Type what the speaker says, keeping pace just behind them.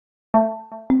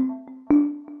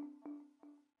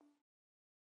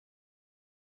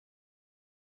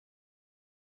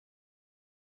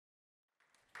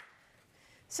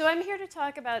So I'm here to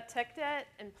talk about tech debt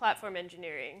and platform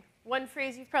engineering. One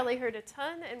phrase you've probably heard a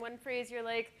ton, and one phrase you're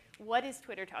like, what is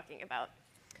Twitter talking about?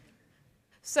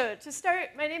 So to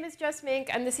start, my name is Jess Mink.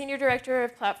 I'm the Senior Director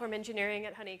of Platform Engineering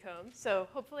at Honeycomb. So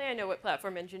hopefully I know what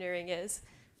platform engineering is.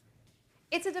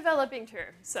 It's a developing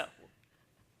term. So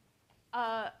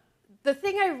the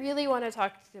thing I really want to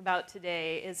talk about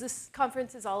today is this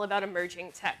conference is all about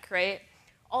emerging tech, right?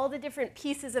 All the different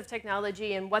pieces of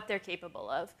technology and what they're capable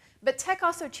of. But tech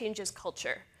also changes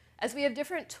culture. As we have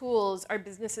different tools, our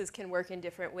businesses can work in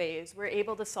different ways. We're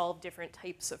able to solve different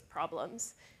types of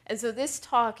problems. And so this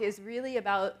talk is really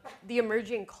about the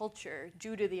emerging culture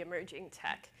due to the emerging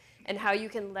tech and how you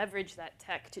can leverage that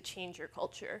tech to change your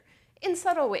culture in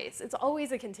subtle ways. It's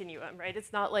always a continuum, right?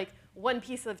 It's not like one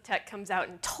piece of tech comes out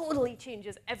and totally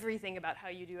changes everything about how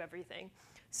you do everything.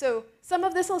 So some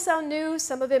of this will sound new,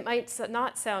 some of it might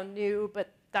not sound new,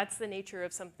 but that's the nature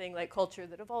of something like culture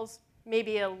that evolves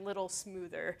maybe a little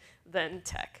smoother than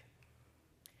tech.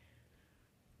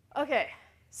 Okay,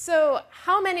 so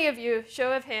how many of you,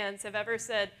 show of hands, have ever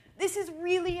said, this is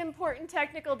really important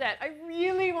technical debt, I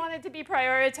really want it to be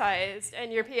prioritized,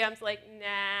 and your PM's like,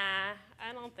 nah,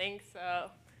 I don't think so.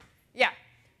 Yeah,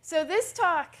 so this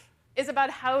talk is about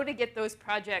how to get those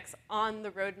projects on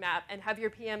the roadmap and have your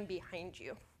PM behind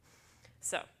you.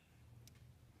 So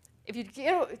if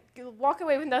you walk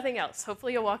away with nothing else,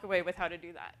 hopefully you'll walk away with how to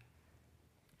do that.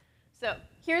 So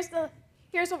here's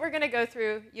what we're going to go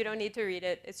through. You don't need to read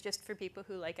it. It's just for people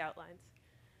who like outlines.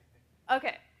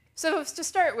 OK, so to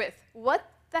start with, what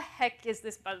the heck is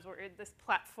this buzzword, this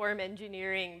platform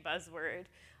engineering buzzword?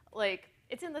 Like,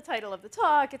 it's in the title of the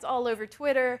talk. It's all over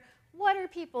Twitter. What are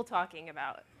people talking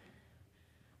about?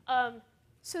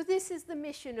 So this is the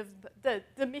mission of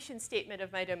the mission statement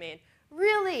of my domain.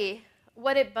 Really,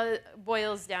 what it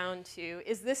boils down to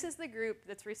is this is the group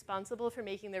that's responsible for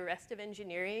making the rest of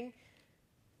engineering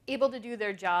able to do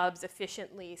their jobs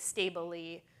efficiently,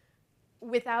 stably,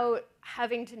 without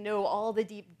having to know all the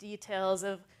deep details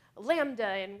of Lambda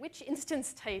and which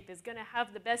instance type is going to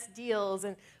have the best deals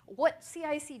and what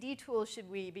CI/CD tool should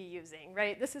we be using,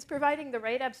 right? This is providing the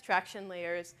right abstraction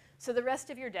layers so the rest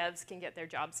of your devs can get their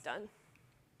jobs done.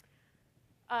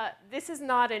 This is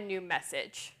not a new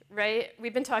message, right?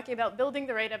 We've been talking about building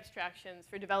the right abstractions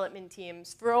for development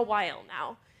teams for a while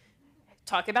now.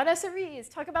 Talk about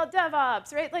SREs, talk about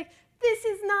DevOps, right? Like, this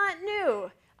is not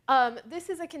new. This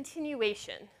is a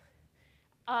continuation.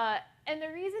 And the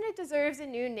reason it deserves a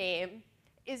new name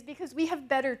is because we have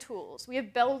better tools. We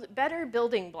have better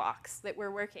building blocks that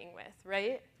we're working with,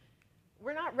 right?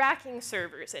 We're not racking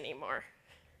servers anymore.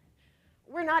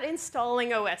 We're not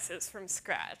installing OSs from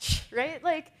scratch, right?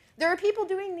 Like, there are people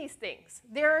doing these things.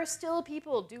 There are still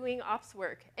people doing ops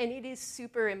work, and it is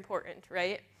super important,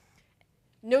 right?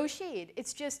 No shade.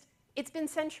 It's just, it's been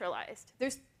centralized.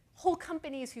 There's whole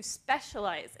companies who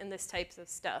specialize in this types of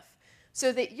stuff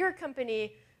so that your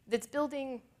company that's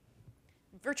building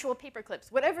virtual paperclips,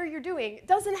 whatever you're doing,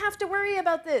 doesn't have to worry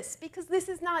about this because this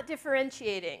is not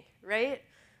differentiating, right?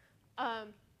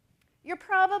 You're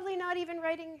probably not even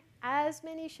writing as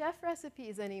many chef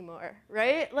recipes anymore,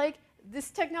 right? Like, this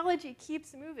technology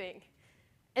keeps moving.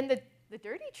 And the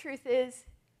dirty truth is,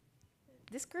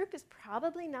 this group is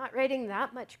probably not writing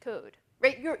that much code,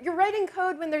 right? You're writing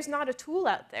code when there's not a tool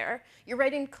out there. You're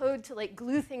writing code to, like,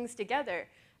 glue things together.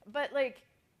 But, like,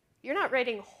 you're not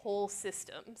writing whole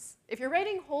systems. If you're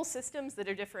writing whole systems that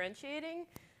are differentiating,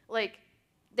 like,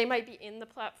 they might be in the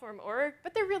platform org,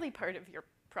 but they're really part of your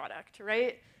product,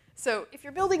 right? So if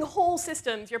you're building whole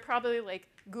systems, you're probably like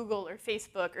Google or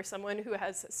Facebook or someone who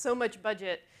has so much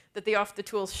budget that the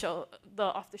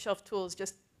off-the-shelf tools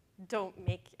just don't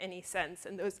make any sense.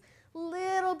 And those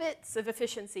little bits of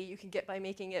efficiency you can get by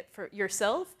making it for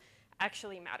yourself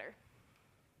actually matter.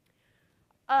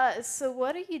 So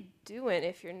what are you doing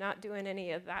if you're not doing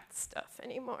any of that stuff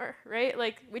anymore, right?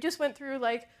 Like, we just went through,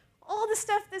 like, all the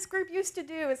stuff this group used to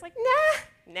do. It's like,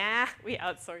 nah, we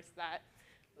outsourced that.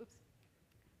 Oops.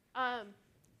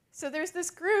 So there's this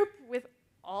group with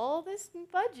all this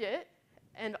budget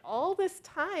and all this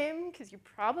time, because you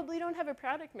probably don't have a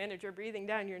product manager breathing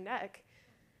down your neck.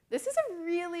 This is a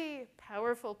really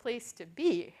powerful place to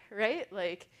be, right?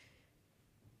 Like,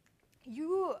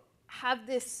 you have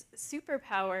this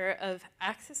superpower of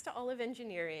access to all of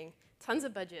engineering, tons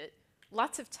of budget,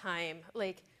 lots of time.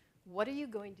 Like, what are you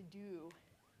going to do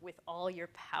with all your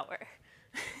power?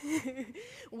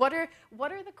 What are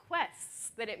the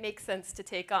quests that it makes sense to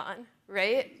take on,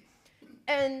 right?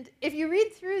 And if you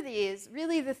read through these,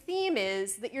 really the theme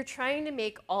is that you're trying to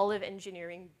make all of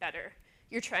engineering better.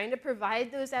 You're trying to provide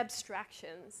those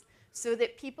abstractions so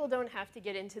that people don't have to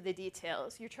get into the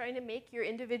details. You're trying to make your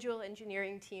individual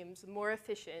engineering teams more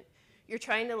efficient. You're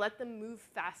trying to let them move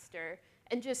faster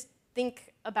and just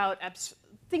think about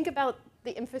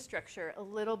the infrastructure a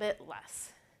little bit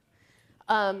less.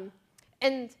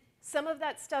 And some of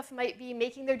that stuff might be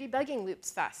making their debugging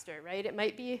loops faster, right? It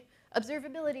might be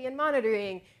observability and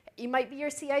monitoring. It might be your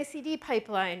CI/CD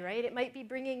pipeline, right? It might be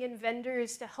bringing in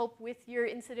vendors to help with your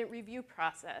incident review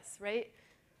process, right?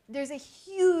 There's a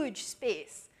huge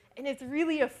space, and it's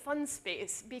really a fun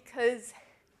space because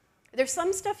there's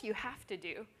some stuff you have to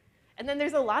do, and then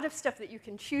there's a lot of stuff that you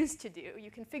can choose to do.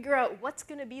 You can figure out what's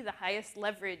going to be the highest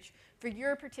leverage for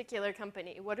your particular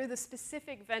company. What are the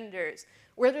specific vendors?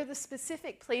 What are the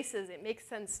specific places it makes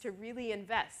sense to really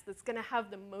invest that's going to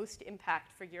have the most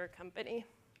impact for your company?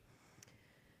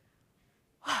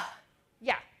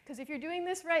 Yeah, because if you're doing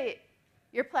this right,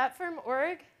 your platform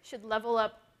org should level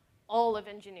up all of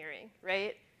engineering,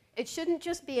 right? It shouldn't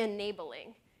just be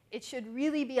enabling. It should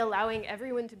really be allowing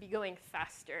everyone to be going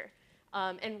faster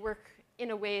and work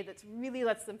in a way that really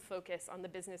lets them focus on the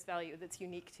business value that's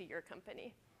unique to your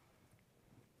company.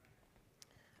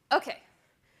 Okay,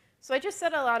 so I just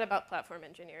said a lot about platform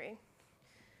engineering.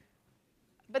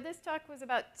 But this talk was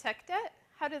about tech debt.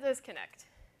 How do those connect?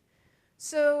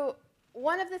 So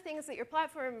one of the things that your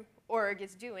platform org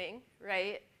is doing,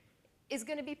 right, is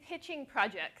going to be pitching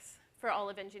projects for all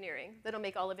of engineering that'll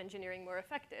make all of engineering more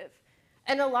effective.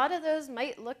 And a lot of those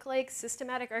might look like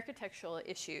systematic architectural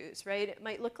issues, right? It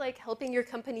might look like helping your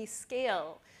company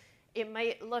scale. It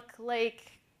might look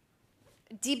like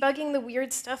debugging the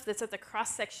weird stuff that's at the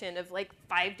cross-section of like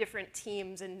 5 different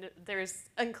teams and there's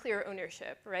unclear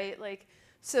ownership, right? Like,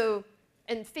 so,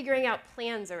 and figuring out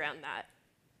plans around that.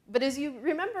 But as you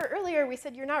remember earlier, we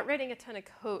said you're not writing a ton of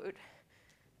code.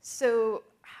 So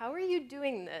how are you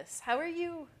doing this? How are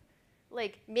you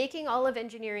like making all of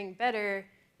engineering better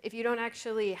if you don't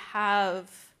actually have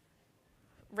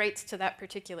rights to that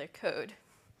particular code?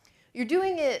 You're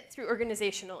doing it through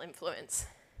organizational influence.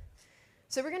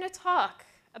 So we're going to talk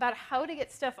about how to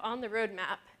get stuff on the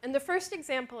roadmap. And the first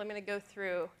example I'm going to go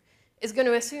through is going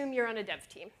to assume you're on a dev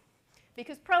team,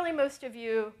 because probably most of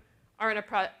you are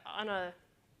on a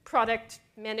product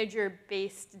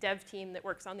manager-based dev team that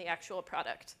works on the actual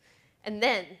product. And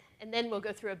then we'll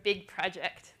go through a big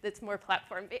project that's more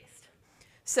platform-based.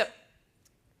 So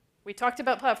we talked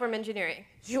about platform engineering.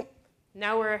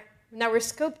 Now we're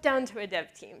scoped down to a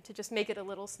dev team to just make it a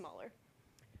little smaller.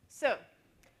 So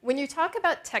when you talk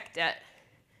about tech debt,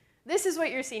 this is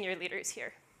what your senior leaders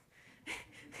hear.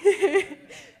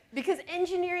 Because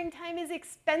engineering time is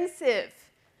expensive.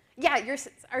 Yeah,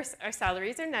 our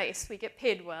salaries are nice. We get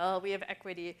paid well. We have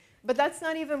equity. But that's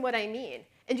not even what I mean.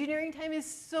 Engineering time is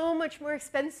so much more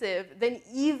expensive than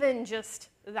even just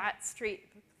that straight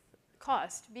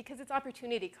cost, because it's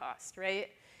opportunity cost, right?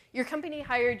 Your company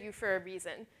hired you for a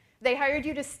reason. They hired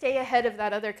you to stay ahead of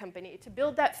that other company, to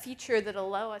build that feature that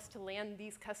allow us to land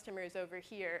these customers over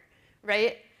here,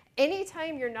 right?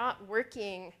 Anytime you're not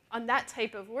working on that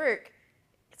type of work,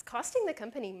 it's costing the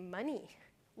company money,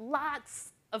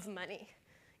 lots of money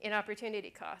in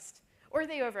opportunity cost. Or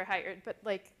they overhired, but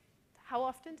like, how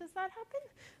often does that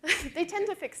happen? They tend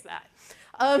to fix that.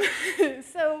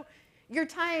 So your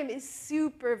time is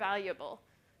super valuable.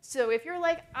 So if you're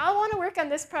like, I want to work on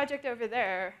this project over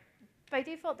there, by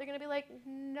default, they're going to be like,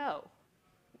 no,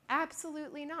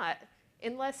 absolutely not,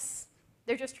 unless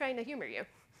they're just trying to humor you.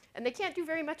 And they can't do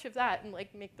very much of that and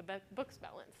like make the books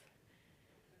balance.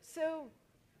 So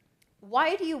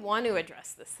why do you want to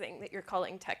address this thing that you're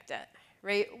calling tech debt,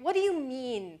 right? What do you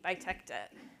mean by tech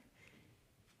debt?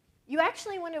 You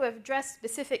actually want to address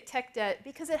specific tech debt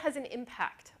because it has an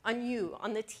impact on you,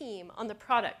 on the team, on the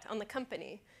product, on the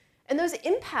company. And those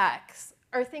impacts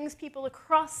are things people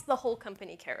across the whole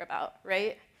company care about,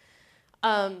 right?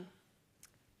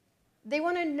 They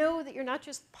want to know that you're not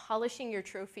just polishing your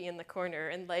trophy in the corner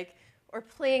and like, or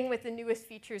playing with the newest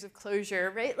features of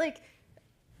Clojure, right? Like,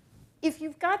 if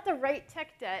you've got the right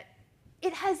tech debt,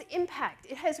 it has impact.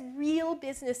 It has real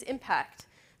business impact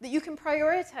that you can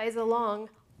prioritize along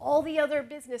all the other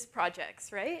business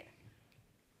projects, right?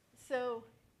 So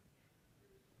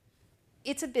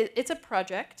it's a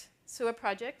project, so a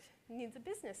project needs a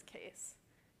business case,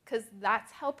 because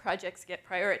that's how projects get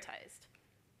prioritized.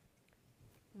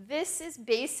 This is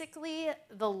basically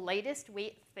the lightest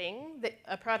weight thing that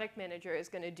a product manager is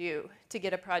going to do to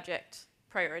get a project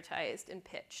prioritized and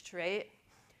pitched, right?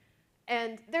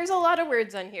 And there's a lot of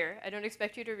words on here. I don't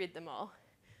expect you to read them all.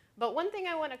 But one thing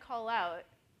I want to call out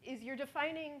is you're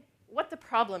defining what the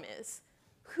problem is.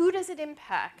 Who does it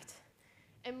impact?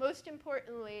 And most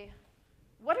importantly,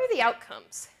 what are the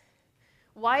outcomes?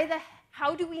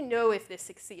 How do we know if this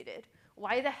succeeded?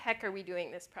 Why the heck are we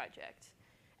doing this project?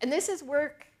 And this is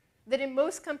work that in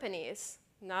most companies,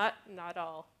 not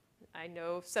all, I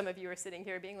know some of you are sitting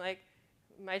here being like,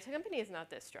 my company is not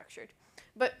this structured.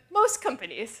 But most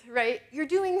companies, right, you're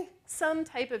doing some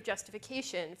type of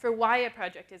justification for why a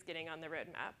project is getting on the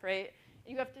roadmap, right?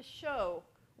 You have to show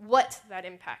what that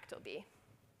impact will be.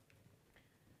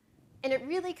 And it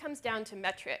really comes down to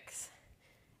metrics.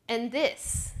 And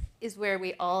this is where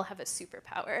we all have a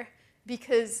superpower,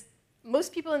 because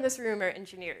most people in this room are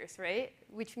engineers, right?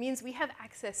 Which means we have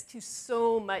access to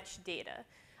so much data,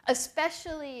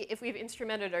 especially if we've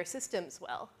instrumented our systems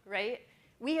well, right?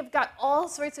 We have got all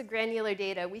sorts of granular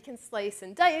data. We can slice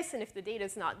and dice, and if the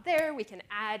data's not there, we can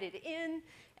add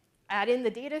in the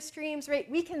data streams, right?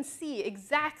 We can see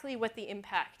exactly what the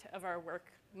impact of our work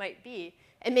might be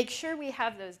and make sure we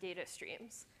have those data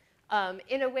streams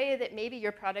in a way that maybe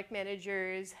your product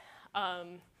managers,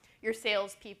 your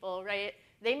salespeople, right?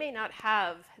 They may not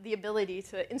have the ability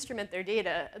to instrument their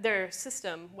data, their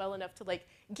system well enough to like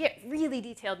get really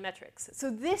detailed metrics. So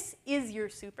this is your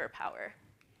superpower.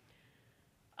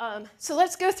 So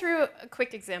let's go through a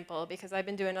quick example, because I've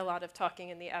been doing a lot of talking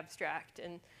in the abstract,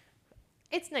 and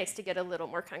it's nice to get a little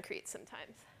more concrete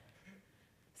sometimes.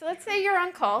 So let's say you're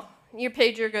on call, your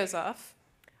pager goes off,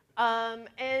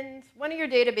 and one of your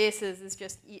databases is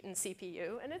just eating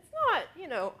CPU, and it's not,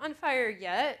 on fire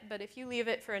yet, but if you leave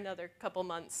it for another couple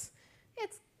months,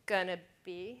 it's gonna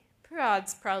be,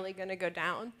 prod's probably gonna go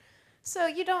down. So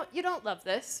you don't love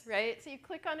this, right? So you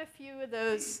click on a few of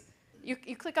those. You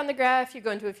click on the graph, you go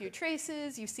into a few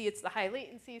traces, you see it's the high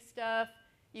latency stuff,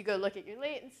 you go look at your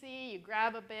latency, you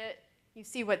grab a bit, you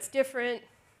see what's different.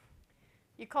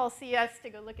 You call CS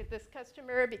to go look at this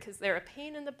customer because they're a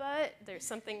pain in the butt. There's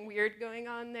something weird going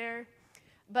on there.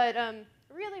 But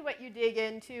really what you dig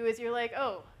into is you're like,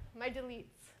 oh, my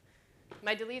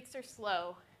deletes are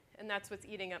slow, and that's what's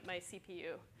eating up my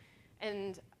CPU.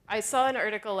 And I saw an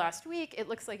article last week. It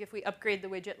looks like if we upgrade the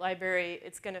widget library,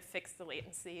 it's going to fix the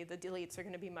latency. The deletes are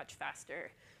going to be much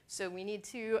faster. So we need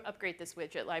to upgrade this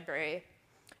widget library.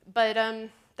 But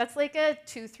that's like a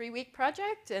 2-3 week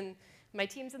project, and my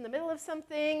team's in the middle of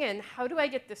something, and how do I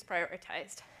get this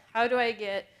prioritized? How do I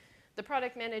get the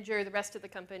product manager, the rest of the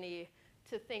company,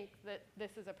 to think that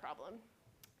this is a problem?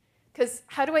 Because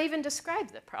how do I even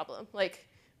describe the problem? Like,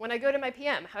 when I go to my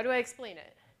PM, how do I explain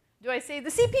it? Do I say, the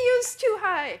CPU's too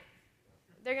high?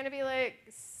 They're going to be like,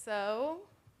 so,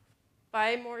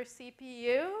 buy more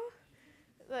CPU?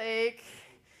 Like,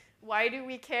 why do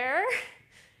we care,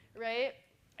 right?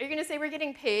 Are you going to say we're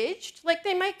getting paged? Like,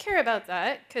 they might care about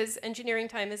that, because engineering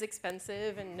time is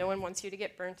expensive, and no one wants you to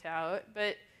get burnt out.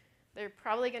 But they're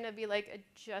probably going to be like,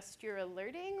 adjust your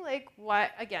alerting? Like, why,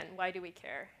 again, why do we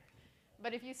care?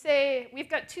 But if you say, we've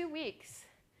got 2 weeks,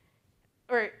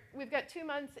 or we've got 2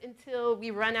 months until we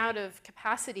run out of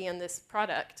capacity on this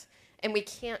product, and we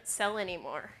can't sell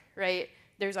anymore, right?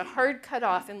 There's a hard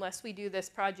cutoff unless we do this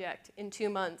project in 2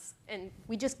 months, and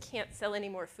we just can't sell any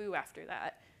more foo after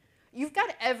that. You've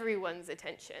got everyone's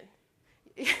attention.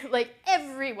 Like,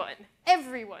 everyone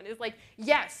is like,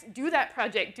 yes, do that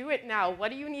project, do it now. What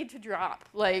do you need to drop?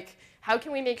 Like, how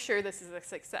can we make sure this is a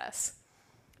success?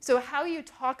 So how you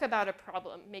talk about a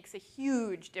problem makes a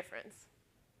huge difference.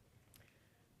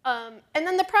 And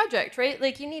then the project, right?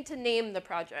 Like, you need to name the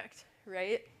project,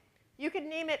 right? You could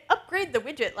name it Upgrade the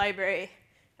Widget Library,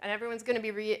 and everyone's going to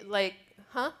be like,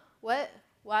 huh? What?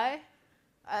 Why?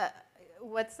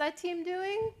 What's that team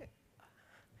doing?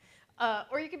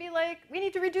 Or you could be like, we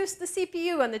need to reduce the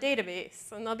CPU on the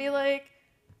database. And they'll be like,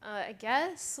 I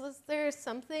guess, there was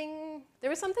something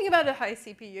about a high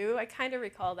CPU. I kind of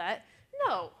recall that.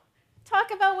 No.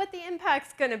 Talk about what the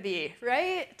impact's going to be,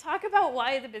 right? Talk about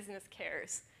why the business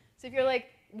cares. So if you're like,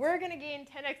 we're going to gain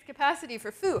 10x capacity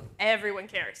for foo, everyone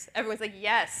cares. Everyone's like,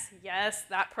 yes,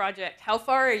 that project. How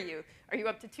far are you? Are you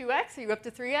up to 2x? Are you up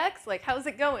to 3x? Like, how's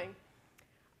it going?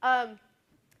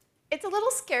 It's a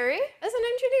little scary as an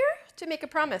engineer to make a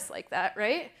promise like that,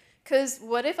 right? Because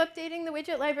what if updating the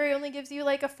widget library only gives you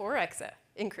like a 4x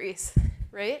increase,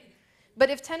 right? But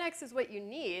if 10x is what you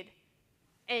need,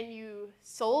 and you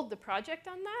sold the project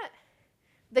on that,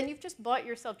 then you've just bought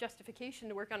yourself justification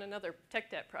to work on another tech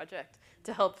debt project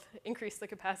to help increase the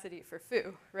capacity for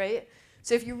foo, right?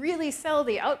 So if you really sell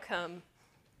the outcome,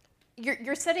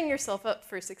 you're setting yourself up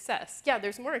for success. Yeah,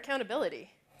 there's more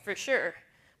accountability, for sure.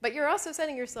 But you're also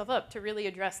setting yourself up to really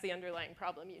address the underlying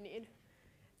problem you need.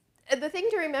 And the thing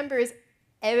to remember is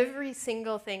every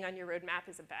single thing on your roadmap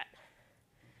is a bet,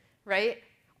 right?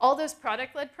 All those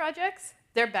product-led projects,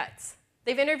 they're bets.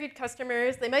 They've interviewed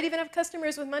customers. They might even have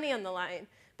customers with money on the line.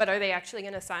 But are they actually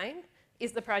going to sign?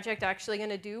 is the project actually going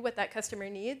to do what that customer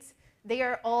needs? They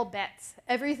are all bets.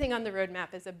 Everything on the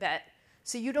roadmap is a bet.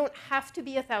 So you don't have to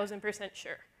be 1,000%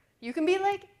 sure. You can be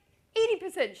like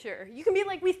 80% sure. You can be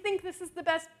like, we think this is the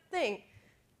best thing.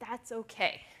 That's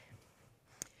okay.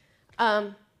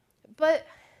 But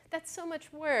that's so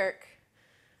much work.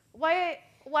 Why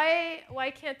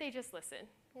can't they just listen?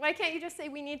 Why can't you just say,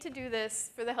 we need to do this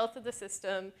for the health of the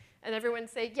system, and everyone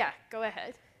say, yeah, go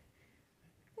ahead?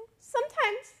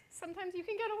 Sometimes you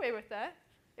can get away with that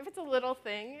if it's a little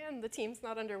thing and the team's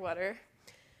not underwater.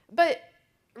 But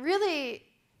really,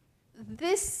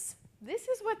 this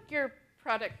is what your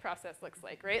product process looks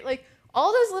like, right? Like,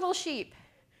 all those little sheep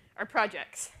are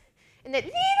projects. And that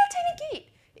little tiny gate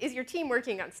is your team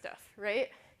working on stuff, right?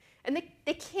 And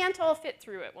they can't all fit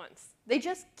through at once. They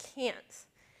just can't.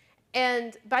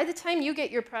 And by the time you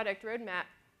get your product roadmap,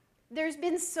 there's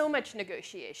been so much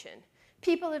negotiation.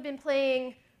 People have been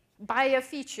playing buy a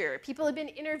feature. People have been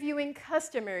interviewing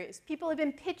customers. People have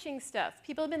been pitching stuff.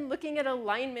 People have been looking at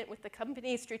alignment with the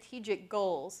company's strategic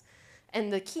goals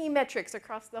and the key metrics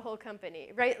across the whole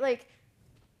company, right? Like,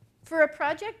 for a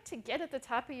project to get at the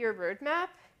top of your roadmap,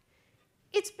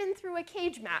 it's been through a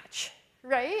cage match,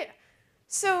 right?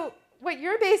 So what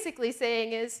you're basically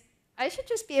saying is, I should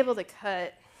just be able to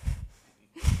cut.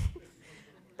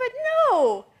 But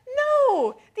no,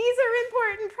 these are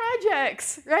important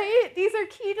projects, right? These are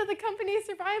key to the company's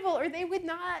survival, or they would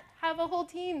not have a whole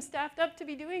team staffed up to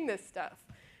be doing this stuff,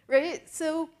 right?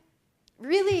 So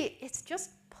really, it's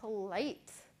just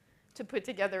polite to put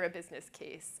together a business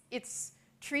case. It's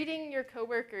treating your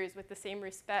coworkers with the same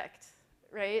respect,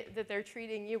 right, that they're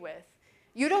treating you with.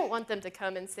 You don't want them to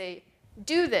come and say,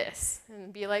 do this,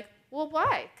 and be like, well,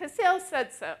 why? Because sales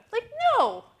said so. Like,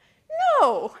 no,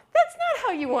 that's not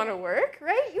how you want to work,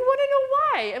 right? You want to know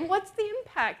why, and what's the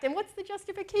impact, and what's the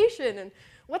justification, and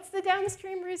what's the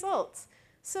downstream results.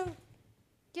 So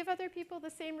give other people the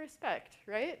same respect,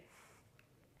 right?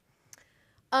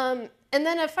 And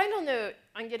then a final note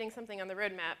on getting something on the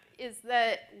roadmap is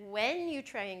that when you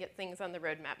try and get things on the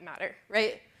roadmap matter,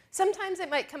 right? Sometimes it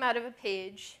might come out of a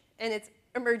page, and it's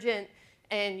emergent,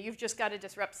 and you've just got to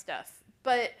disrupt stuff.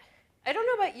 But I don't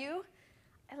know about you.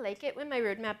 I like it when my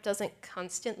roadmap doesn't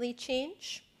constantly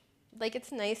change. Like,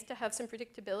 it's nice to have some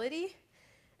predictability.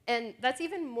 And that's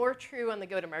even more true on the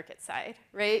go-to-market side,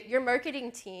 right? Your marketing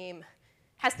team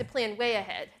has to plan way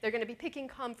ahead. They're going to be picking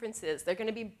conferences. They're going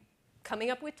to be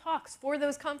coming up with talks for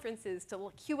those conferences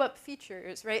to queue up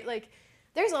features, right? Like,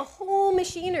 there's a whole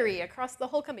machinery across the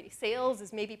whole company. Sales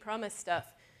is maybe promised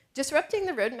stuff. Disrupting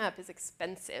the roadmap is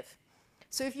expensive.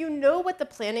 So if you know what the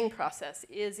planning process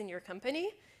is in your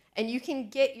company, and you can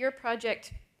get your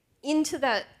project into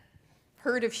that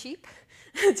herd of sheep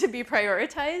to be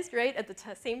prioritized, right, at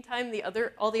the same time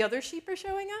all the other sheep are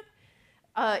showing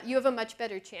up, you have a much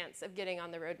better chance of getting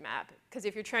on the roadmap. Because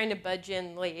if you're trying to budge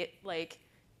in late, like,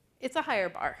 it's a higher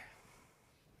bar.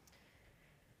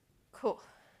 Cool.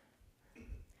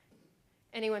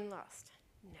 Anyone lost?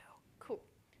 No. Cool.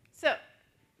 So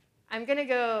I'm going to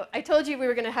go, I told you we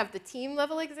were going to have the team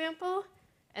level example,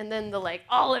 and then the like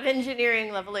all of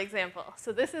engineering level example.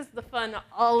 So this is the fun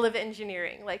all of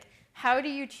engineering. Like, how do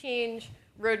you change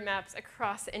roadmaps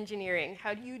across engineering?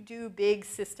 How do you do big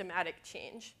systematic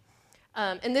change?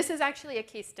 And this is actually a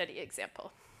case study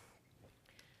example.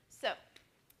 So,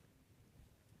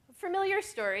 familiar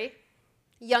story,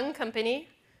 young company,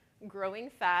 growing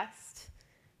fast.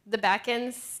 The back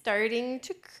end's starting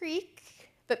to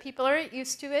creak, but people aren't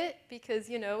used to it because,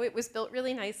 you know, it was built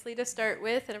really nicely to start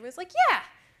with, and everyone's like, yeah,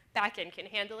 back end can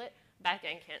handle it. Back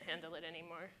end can't handle it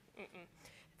anymore.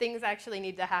 Things actually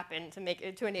need to happen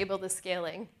to enable the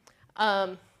scaling.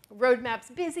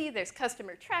 Roadmap's busy, there's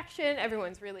customer traction,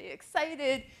 everyone's really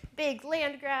excited, big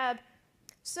land grab.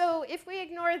 So if we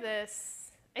ignore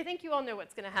this, I think you all know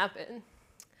what's going to happen.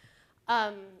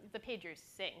 The pagers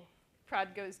sing,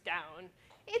 prod goes down.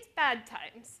 It's bad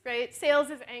times, right? Sales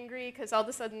is angry because all of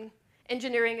a sudden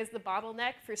engineering is the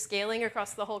bottleneck for scaling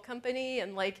across the whole company,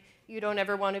 and like, you don't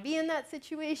ever want to be in that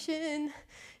situation.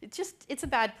 It's a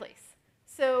bad place.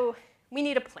 So we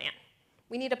need a plan.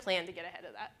 We need a plan to get ahead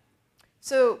of that.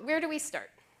 So where do we start?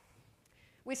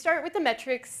 We start with the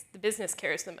metrics the business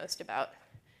cares the most about.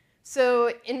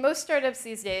 So in most startups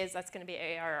these days, that's going to be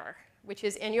ARR, which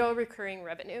is annual recurring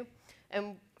revenue.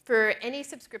 And for any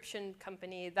subscription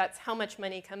company, that's how much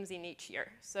money comes in each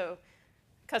year. So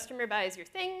customer buys your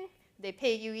thing, they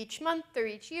pay you each month or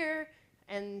each year,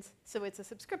 and so it's a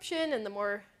subscription, and the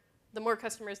more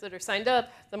customers that are signed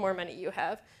up, the more money you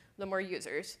have, the more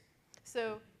users.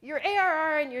 So your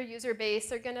ARR and your user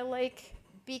base are going to like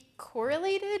be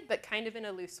correlated, but kind of in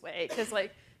a loose way, because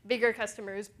like Bigger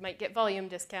customers might get volume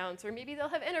discounts, or maybe they'll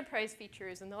have enterprise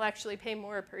features and they'll actually pay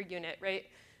more per unit, right?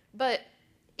 But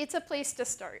it's a place to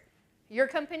start. Your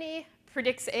company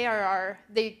predicts ARR,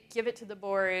 they give it to the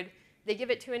board, they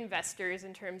give it to investors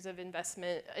in terms of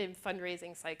investment in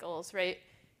fundraising cycles, right?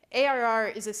 ARR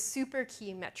is a super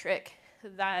key metric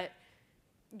that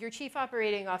your chief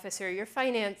operating officer, your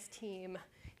finance team,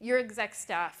 your exec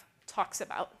staff talks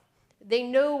about. They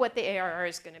know what the ARR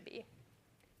is going to be.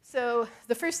 So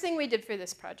the first thing we did for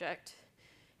this project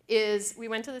is we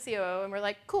went to the COO and we're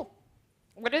like, cool,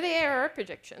 what are the ARR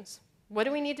projections? What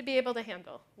do we need to be able to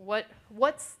handle?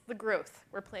 What's the growth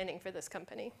we're planning for this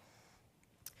company?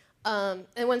 And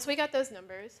once we got those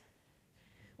numbers,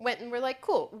 went and we're like,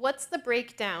 cool, what's the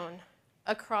breakdown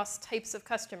across types of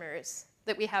customers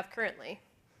that we have currently?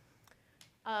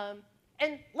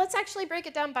 And let's actually break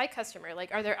it down by customer.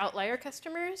 Like, are there outlier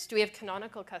customers? Do we have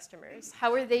canonical customers?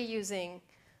 How are they using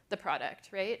the product,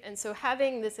 right? And so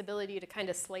having this ability to kind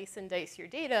of slice and dice your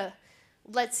data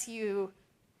lets you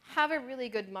have a really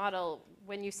good model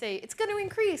when you say, it's going to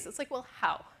increase. It's like, well,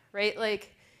 how, right?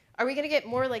 Like, are we going to get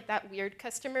more like that weird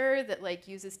customer that like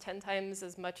uses 10 times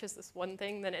as much as this one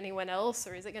thing than anyone else?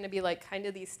 Or is it going to be like kind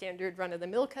of these standard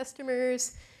run-of-the-mill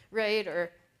customers, right?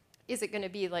 Or is it going to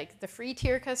be like the free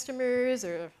tier customers?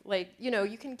 Or like, you know,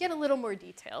 you can get a little more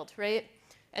detailed, right?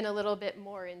 And a little bit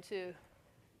more into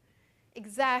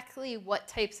exactly what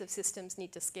types of systems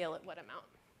need to scale at what amount.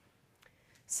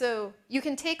 So you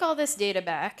can take all this data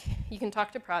back, you can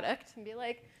talk to product and be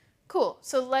like, cool,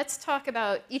 so let's talk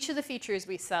about each of the features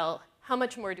we sell. How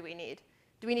much more do we need?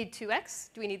 Do we need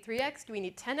 2x? Do we need 3x? Do we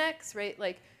need 10x, right?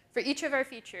 Like, for each of our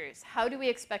features, how do we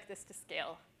expect this to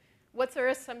scale? What's our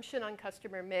assumption on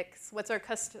customer mix? What's our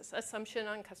assumption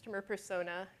on customer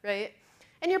persona, right?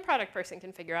 And your product person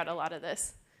can figure out a lot of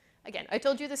this. Again, I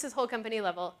told you this is whole company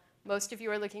level. Most of you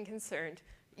are looking concerned.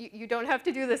 You don't have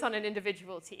to do this on an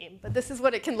individual team, but this is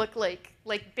what it can look like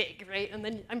big, right? And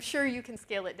then I'm sure you can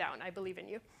scale it down. I believe in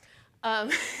you.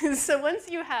 So once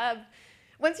you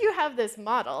have this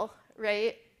model,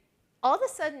 right, all of a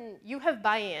sudden you have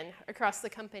buy-in across the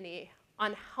company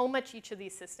on how much each of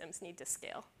these systems need to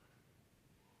scale,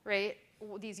 right?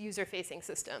 These user-facing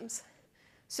systems.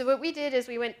 So what we did is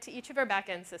we went to each of our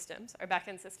back-end systems. Our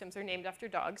back-end systems are named after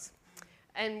dogs,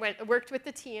 and worked with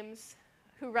the teams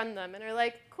who run them and are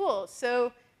like, cool,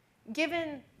 so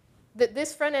given that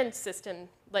this front-end system,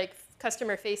 like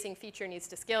customer-facing feature needs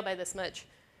to scale by this much,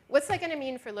 what's that going to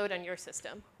mean for load on your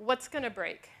system? What's going to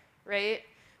break, right?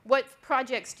 What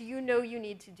projects do you know you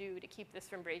need to do to keep this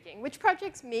from breaking? Which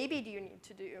projects maybe do you need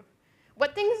to do?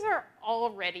 What things are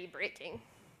already breaking?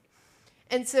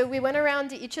 And so we went around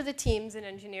to each of the teams in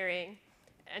engineering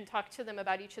and talked to them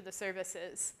about each of the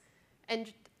services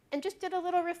and just did a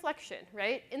little reflection,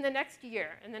 right? In the next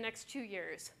year, in the next 2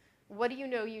 years, what do you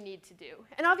know you need to do?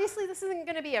 And obviously, this isn't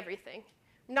going to be everything.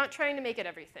 I'm not trying to make it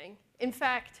everything. In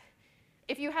fact,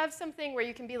 if you have something where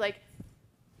you can be like,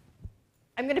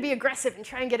 I'm going to be aggressive and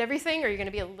try and get everything, or you're going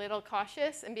to be a little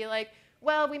cautious and be like,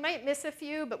 well, we might miss a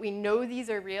few, but we know these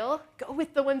are real, go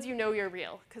with the ones you know you're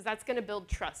real, because that's going to build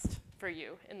trust for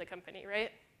you in the company,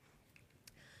 right?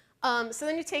 So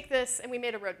then you take this, and we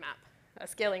made a roadmap, a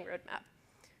scaling roadmap.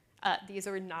 These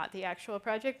are not the actual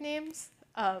project names,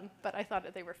 but I thought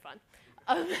that they were fun.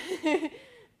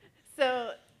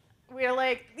 So we're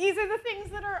like, these are the things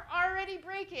that are already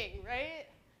breaking, right?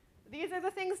 These are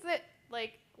the things that,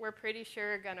 like, we're pretty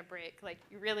sure are going to break. Like,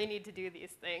 you really need to do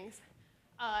these things.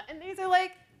 And these are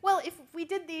like, well, if we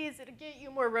did these, it'd get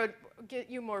you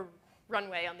more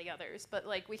runway on the others. But,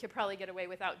 like, we could probably get away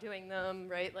without doing them,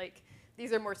 right? Like,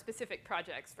 these are more specific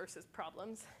projects versus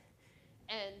problems.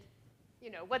 And you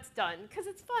know, what's done, because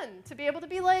it's fun to be able to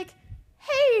be like,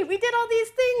 hey, we did all these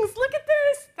things, look at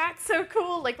this, that's so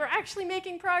cool, like we're actually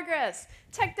making progress.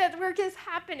 Tech debt work is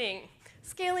happening,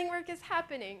 scaling work is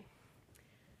happening.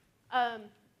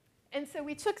 And so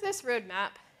we took this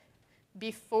roadmap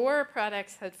before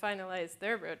products had finalized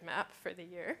their roadmap for the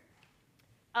year,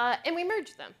 and we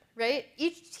merged them, right?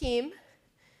 Each team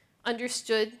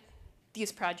understood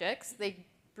these projects. They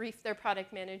briefed their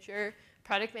product manager.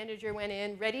 Product manager went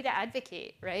in ready to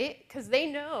advocate, right? Because they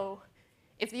know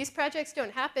if these projects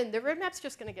don't happen, their roadmap's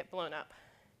just going to get blown up.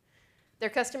 Their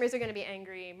customers are going to be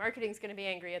angry. Marketing's going to be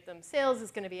angry at them. Sales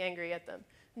is going to be angry at them.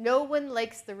 No one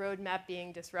likes the roadmap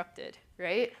being disrupted,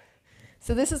 right?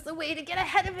 So this is the way to get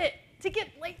ahead of it, to get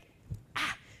like,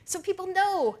 so people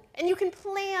know, and you can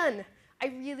plan. I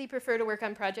really prefer to work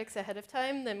on projects ahead of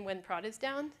time than when prod is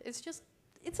down. It's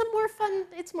more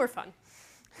fun.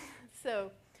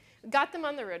 So got them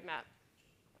on the roadmap.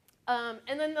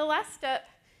 And then the last step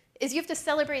is you have to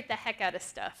celebrate the heck out of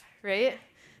stuff, right?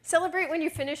 Celebrate when you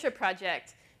finish a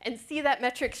project and see that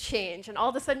metrics change, and all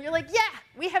of a sudden you're like, yeah,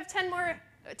 we have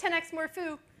 10x more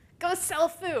foo. Go sell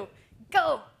foo.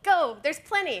 Go, go, there's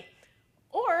plenty.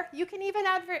 Or you can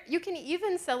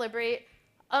even celebrate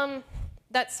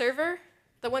that server,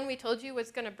 the one we told you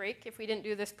was going to break if we didn't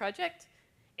do this project.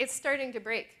 It's starting to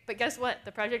break, but guess what?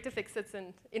 The project to fix it's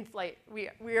in flight. We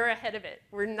are ahead of it.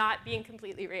 We're not being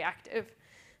completely reactive.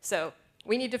 So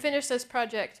we need to finish this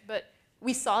project, but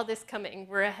we saw this coming.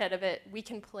 We're ahead of it. We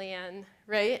can plan,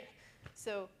 right?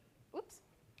 So, oops.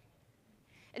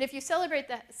 And if you celebrate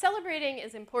that, celebrating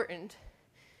is important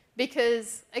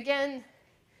because, again,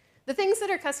 the things that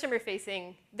are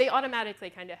customer-facing, they automatically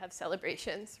kind of have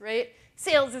celebrations, right?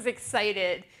 Sales is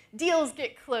excited. Deals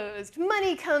get closed.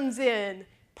 Money comes in.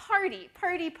 Party,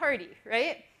 party, party,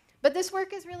 right? But this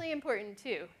work is really important,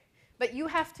 too. But you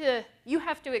have to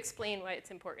explain why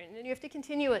it's important, and you have to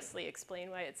continuously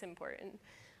explain why it's important,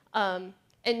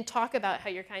 and talk about how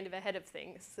you're kind of ahead of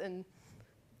things and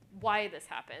why this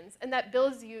happens. And that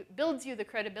builds you the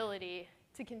credibility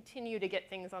to continue to get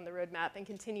things on the roadmap and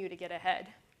continue to get ahead.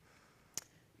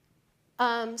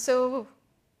 So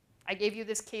I gave you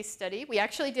this case study. We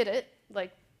actually did it,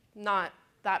 like not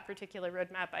that particular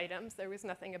roadmap items. There was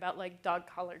nothing about like dog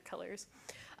collar colors.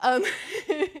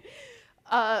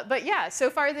 But yeah, so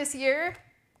far this year,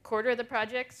 quarter of the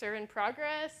projects are in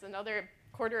progress, another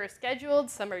quarter are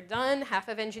scheduled, some are done, half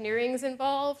of engineering's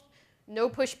involved, no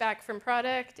pushback from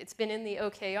product, it's been in the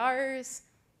OKRs.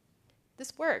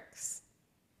 This works.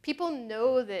 People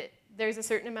know that there's a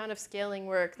certain amount of scaling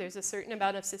work, there's a certain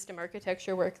amount of system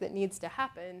architecture work that needs to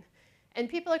happen, and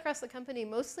people across the company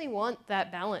mostly want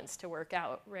that balance to work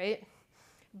out, right?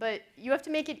 But you have to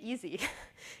make it easy.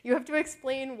 You have to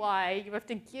explain why. You have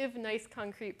to give nice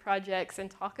concrete projects and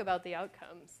talk about the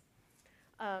outcomes.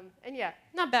 And yeah,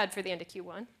 not bad for the end of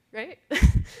Q1, right?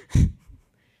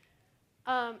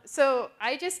 So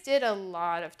I just did a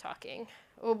lot of talking.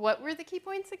 Well, what were the key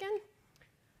points again?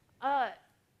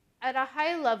 At a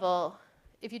high level,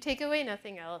 if you take away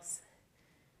nothing else,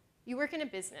 you work in a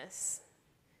business.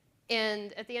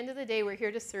 And at the end of the day, we're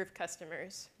here to serve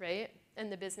customers, right?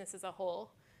 And the business as a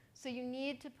whole. So you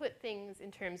need to put things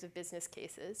in terms of business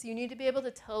cases. You need to be able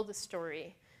to tell the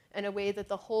story in a way that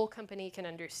the whole company can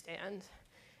understand.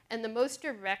 And the most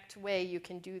direct way you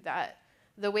can do that,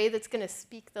 the way that's going to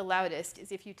speak the loudest,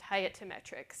 is if you tie it to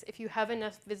metrics. If you have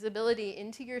enough visibility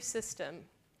into your system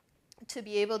to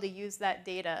be able to use that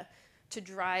data to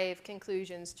drive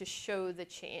conclusions, to show the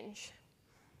change.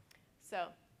 So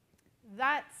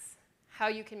that's how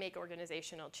you can make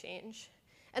organizational change.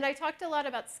 And I talked a lot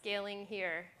about scaling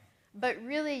here, but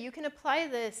really you can apply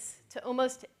this to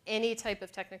almost any type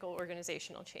of technical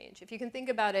organizational change. If you can think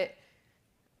about it,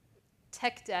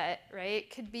 tech debt, right?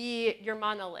 It could be your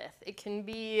monolith. It can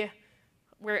be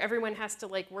where everyone has to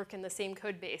like work in the same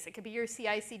code base. It could be your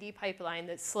CI/CD pipeline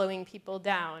that's slowing people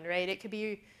down, right? It could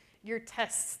be your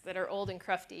tests that are old and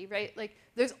crufty, right? Like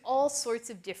there's all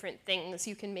sorts of different things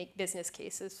you can make business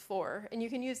cases for, and you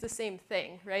can use the same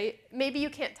thing, right? Maybe you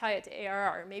can't tie it to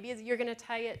ARR. Maybe you're going to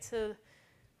tie it to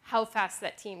how fast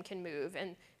that team can move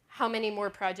and how many more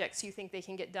projects you think they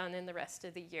can get done in the rest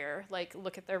of the year. Like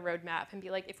look at their roadmap and be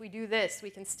like, if we do this,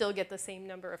 we can still get the same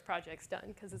number of projects done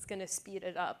because it's going to speed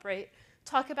it up, right?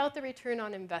 Talk about the return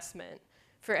on investment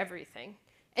for everything.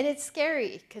 And it's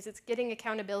scary because it's getting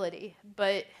accountability,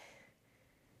 but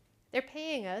they're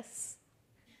paying us.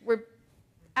 We're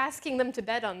asking them to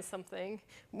bet on something.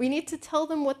 We need to tell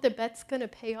them what the bet's going to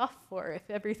pay off for if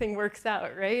everything works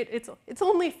out, right? It's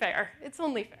only fair. It's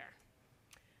only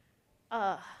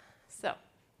fair. So,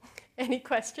 any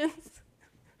questions?